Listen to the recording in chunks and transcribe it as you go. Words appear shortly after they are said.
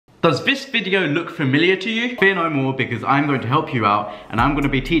Does this video look familiar to you? Fear no more, because I'm going to help you out and I'm going to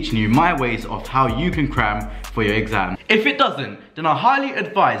be teaching you my ways of how you can cram for your exam. If it doesn't, then I highly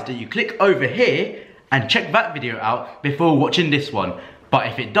advise that you click over here and check that video out before watching this one. But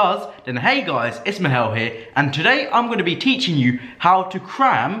if it does, then hey guys, it's Mahel here, and today I'm going to be teaching you how to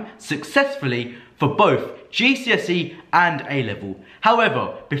cram successfully for both GCSE and A-level.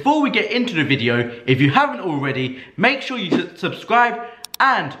 However, before we get into the video, if you haven't already, make sure you subscribe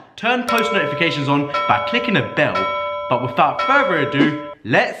and turn post notifications on by clicking the bell. But without further ado,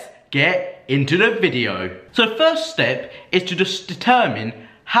 let's get into the video. So first step is to just determine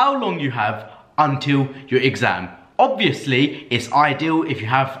how long you have until your exam. Obviously, it's ideal if you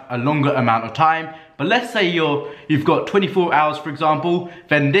have a longer amount of time, but let's say you've got 24 hours, for example,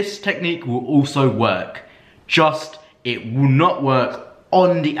 then this technique will also work. Just, it will not work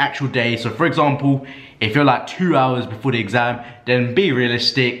on the actual day. So for example, if you're like 2 hours before the exam, then be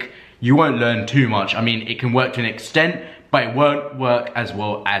realistic, you won't learn too much. I mean, it can work to an extent, but it won't work as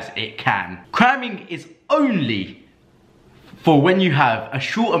well as it can. Cramming is only for when you have a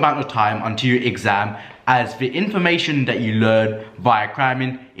short amount of time until your exam, as the information that you learn via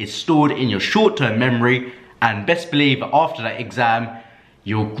cramming is stored in your short-term memory, and best believe after that exam,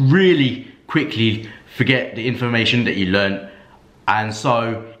 you'll really quickly forget the information that you learned. And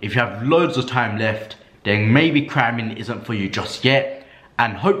so, if you have loads of time left, then maybe cramming isn't for you just yet,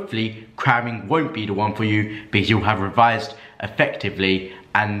 and hopefully cramming won't be the one for you because you'll have revised effectively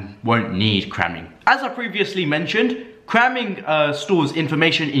and won't need cramming. As I previously mentioned, cramming stores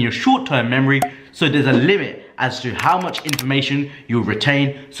information in your short-term memory, so there's a limit as to how much information you'll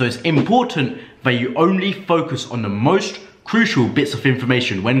retain. So it's important that you only focus on the most crucial bits of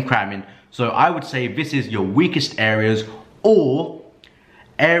information when cramming. So I would say this is your weakest areas, or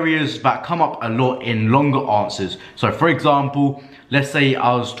areas that come up a lot in longer answers. So for example, let's say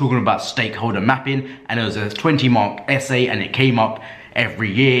I was talking about stakeholder mapping and it was a 20-mark essay and it came up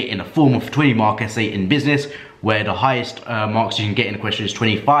every year in the form of a 20-mark essay in business, where the highest marks you can get in a question is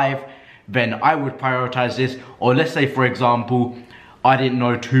 25, then I would prioritize this. Or let's say, for example, I didn't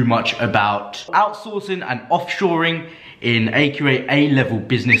know too much about outsourcing and offshoring in AQA A-level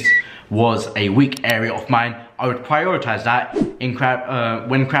business was a weak area of mine. I would prioritize that in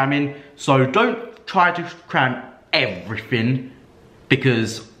when cramming. So don't try to cram everything,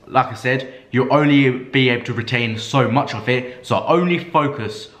 because like I said, you'll only be able to retain so much of it. So only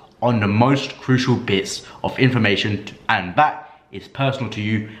focus on the most crucial bits of information, and that is personal to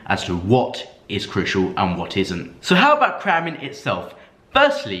you as to what is crucial and what isn't. So how about cramming itself?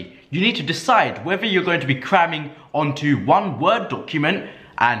 Firstly, you need to decide whether you're going to be cramming onto one Word document,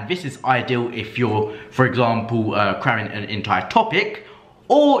 and this is ideal if you're, for example, cramming an entire topic,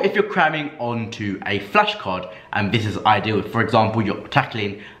 or if you're cramming onto a flashcard, and this is ideal if, for example, you're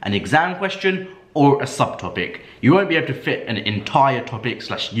tackling an exam question or a subtopic. You won't be able to fit an entire topic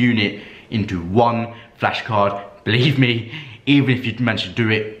 / unit into one flashcard. Believe me, even if you manage to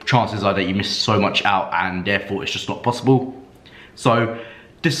do it, chances are that you miss so much out, and therefore it's just not possible. So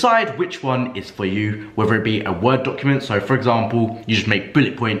decide which one is for you, whether it be a Word document. So for example, you just make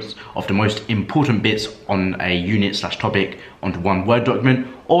bullet points of the most important bits on a unit / topic onto one Word document,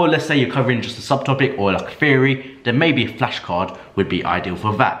 or let's say you're covering just a subtopic or like a theory, then maybe a flashcard would be ideal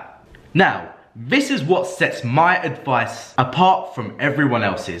for that. Now, this is what sets my advice apart from everyone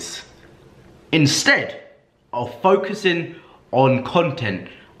else's. Instead of focusing on content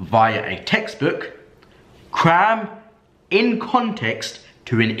via a textbook, cram in context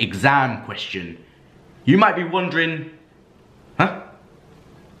to an exam question. You might be wondering, huh?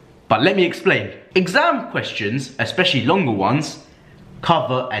 But let me explain. Exam questions, especially longer ones,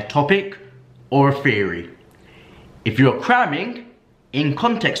 cover a topic or a theory. If you're cramming in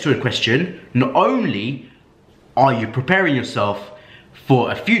context to a question, not only are you preparing yourself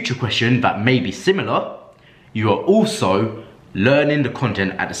for a future question that may be similar, you are also learning the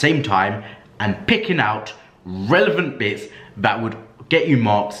content at the same time and picking out relevant bits that would get you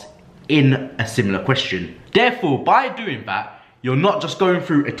marks in a similar question. Therefore, by doing that, you're not just going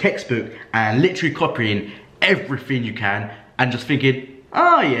through a textbook and literally copying everything you can and just thinking,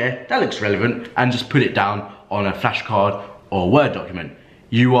 oh yeah, that looks relevant, and just put it down on a flashcard or a Word document.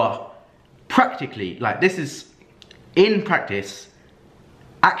 You are practically, like, this is in practice,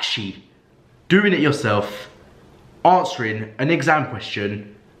 actually doing it yourself, answering an exam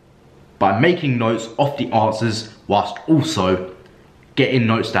question by making notes of the answers whilst also getting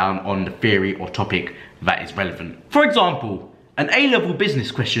notes down on the theory or topic that is relevant. For example, an A-level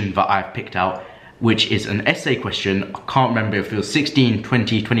business question that I've picked out, which is an essay question, I can't remember if it was 16,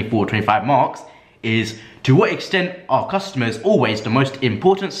 20, 24, 25 marks, is To what extent are customers always the most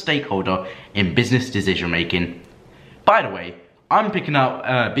important stakeholder in business decision making? By the way, I'm picking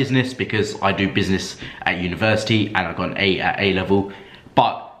out business because I do business at university and I got an A at A level,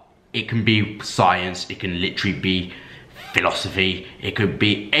 but it can be science, it can literally be philosophy, it could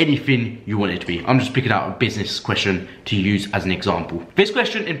be anything you want it to be. I'm just picking out a business question to use as an example. This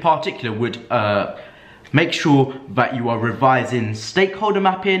question in particular would make sure that you are revising stakeholder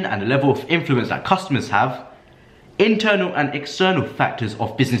mapping and the level of influence that customers have, internal and external factors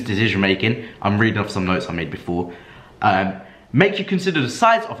of business decision making. I'm reading off some notes I made before. Make you consider the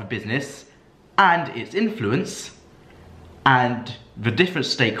size of a business and its influence and the different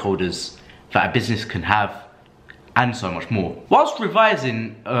stakeholders that a business can have, and so much more. Whilst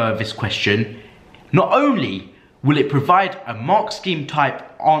revising this question, not only will it provide a mark scheme type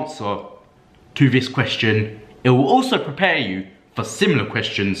answer to this question, it will also prepare you for similar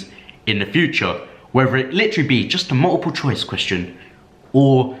questions in the future, whether it literally be just a multiple choice question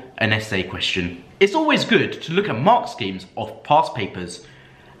or an essay question. It's always good to look at mark schemes of past papers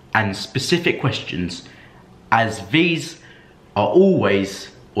and specific questions, as these are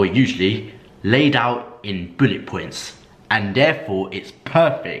always, or usually, laid out in bullet points, and therefore it's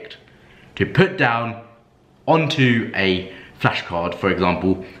perfect to put down onto a flashcard, for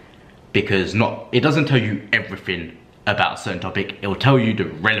example, because it doesn't tell you everything about a certain topic, it will tell you the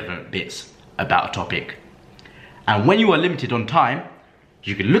relevant bits about a topic. And when you are limited on time,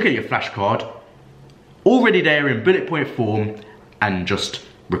 you can look at your flashcard already there in bullet point form and just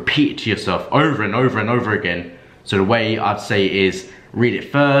repeat it to yourself over and over and over again. So the way I'd say is read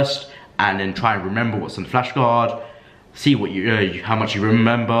it first and then try and remember what's on the flashcard, see what how much you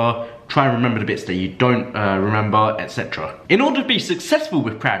remember, try and remember the bits that you don't remember, etc. In order to be successful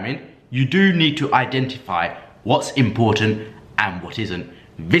with cramming, you do need to identify what's important and what isn't.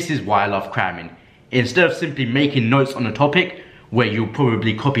 This is why I love cramming. Instead of simply making notes on a topic where you'll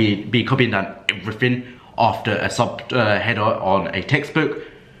probably be copying down everything after a header on a textbook,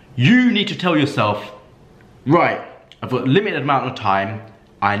 you need to tell yourself, right, I've got a limited amount of time,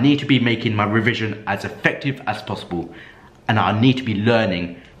 I need to be making my revision as effective as possible, and I need to be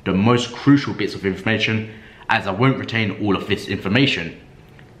learning the most crucial bits of information, as I won't retain all of this information,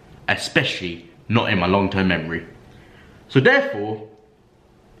 especially not in my long-term memory. So therefore,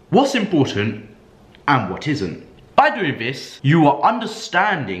 what's important and what isn't. By doing this, you are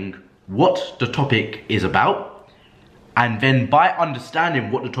understanding what the topic is about, and then by understanding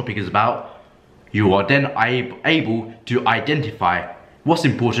what the topic is about, you are then able to identify what's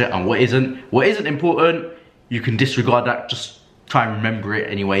important and what isn't. What isn't important, you can disregard that, just try and remember it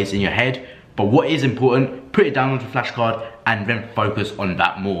anyways in your head. But what is important, put it down onto a flashcard and then focus on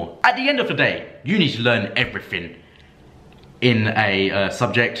that more. At the end of the day, you need to learn everything in a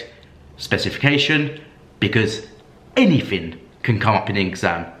subject specification, because anything can come up in an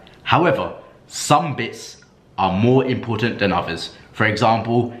exam. However, some bits are more important than others. For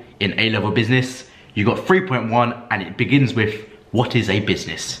example, in A-level business, you got 3.1 and it begins with what is a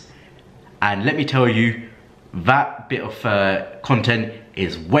business? And let me tell you, that bit of content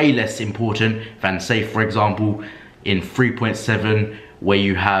is way less important than, say, for example, in 3.7, where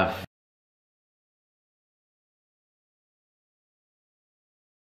you have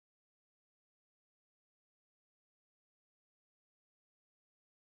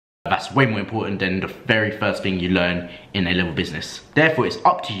that's way more important than the very first thing you learn in A-level business. Therefore, it's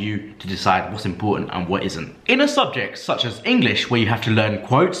up to you to decide what's important and what isn't. In a subject such as English, where you have to learn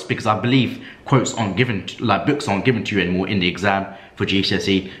quotes, because I believe quotes aren't given, books aren't given to you anymore in the exam for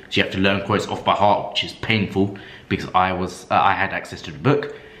GCSE, so you have to learn quotes off by heart, which is painful, because I had access to the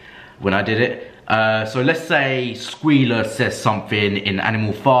book when I did it. So let's say Squealer says something in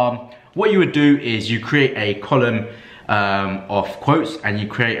Animal Farm. What you would do is you create a column of quotes, and you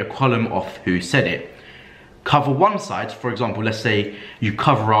create a column of who said it. Cover one side, for example, let's say you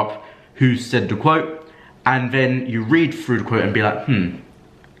cover up who said the quote, and then you read through the quote and be like,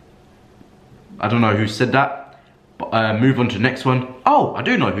 I don't know who said that, but move on to the next one. Oh, I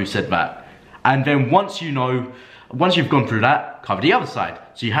do know who said that. And then once you've gone through that, cover the other side.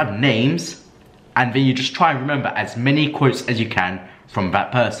 So you have names, and then you just try and remember as many quotes as you can from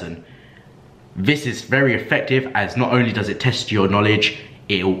that person. This is very effective, as not only does it test your knowledge,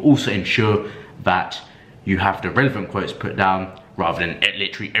 it will also ensure that you have the relevant quotes put down, rather than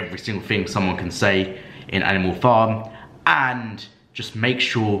literally every single thing someone can say in Animal Farm, and just make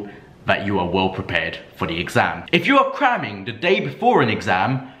sure that you are well prepared for the exam. If you are cramming the day before an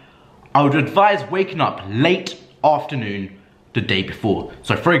exam, I would advise waking up late afternoon the day before.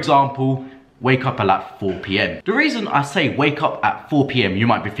 So for example, wake up at like 4 PM. The reason I say wake up at 4 PM, you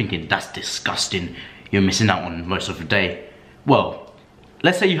might be thinking, that's disgusting. you're missing out on most of the day. Well,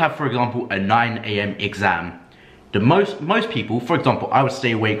 let's say you have, for example, a 9 AM exam. Most people, for example, I would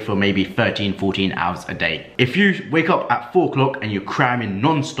stay awake for maybe 13, 14 hours a day. If you wake up at 4 o'clock and you're cramming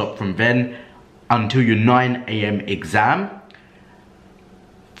non-stop from then until your 9 AM exam,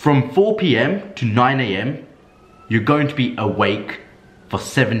 from 4 PM to 9 AM, you're going to be awake for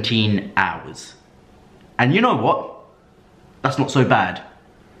 17 hours. And you know what? That's not so bad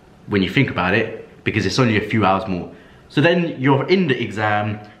when you think about it, because it's only a few hours more. So then you're in the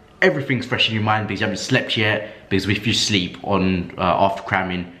exam, everything's fresh in your mind because you haven't slept yet, because if you sleep on after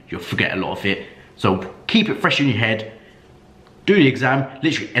cramming, you'll forget a lot of it. So keep it fresh in your head, do the exam,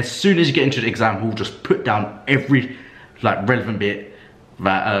 literally as soon as you get into the exam hall, just put down every relevant bit.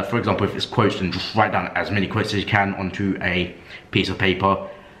 That, for example, if it's quotes, then just write down as many quotes as you can onto a piece of paper,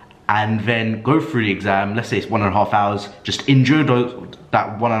 and then go through the exam. Let's say it's 1.5 hours, just endure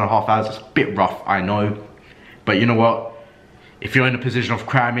that 1.5 hours. It's a bit rough, I know, but you know what? If you're in a position of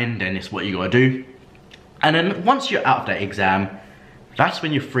cramming, then it's what you gotta do. And then once you're out of that exam, that's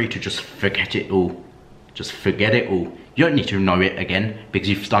when you're free to just forget it all. Just forget it all. You don't need to know it again because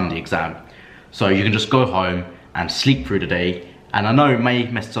you've done the exam. So you can just go home and sleep through the day. And I know it may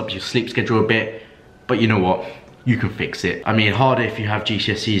mess up your sleep schedule a bit, but you know what? You can fix it. I mean, harder if you have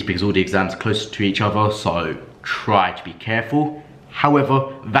GCSEs because all the exams are closer to each other, so try to be careful.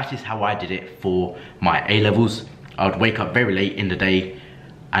 However, that is how I did it for my A-levels. I would wake up very late in the day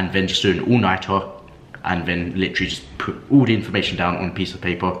and then just do an all-nighter and then literally just put all the information down on a piece of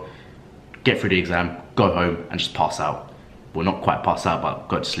paper, get through the exam, go home and just pass out. Well, not quite pass out, but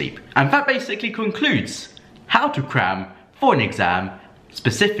go to sleep. And that basically concludes how to cram for an exam,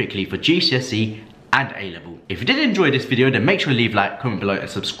 specifically for GCSE and A-level. If you did enjoy this video, then make sure to leave a like, comment below and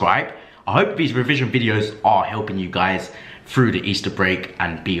subscribe. I hope these revision videos are helping you guys through the Easter break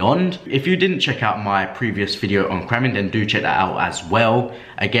and beyond. If you didn't check out my previous video on cramming, then do check that out as well.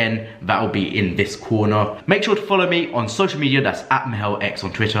 Again, that will be in this corner. Make sure to follow me on social media. That's at MahelX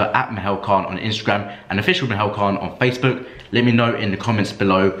on Twitter, at Mahel Khan on Instagram, and official Mahel Khan on Facebook. Let me know in the comments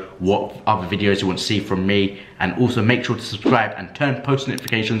below what other videos you want to see from me, and also make sure to subscribe and turn post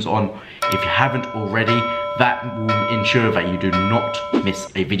notifications on if you haven't already. That will ensure that you do not miss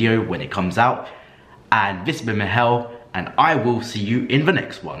a video when it comes out. And this has been Mahel, and I will see you in the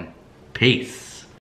next one. Peace.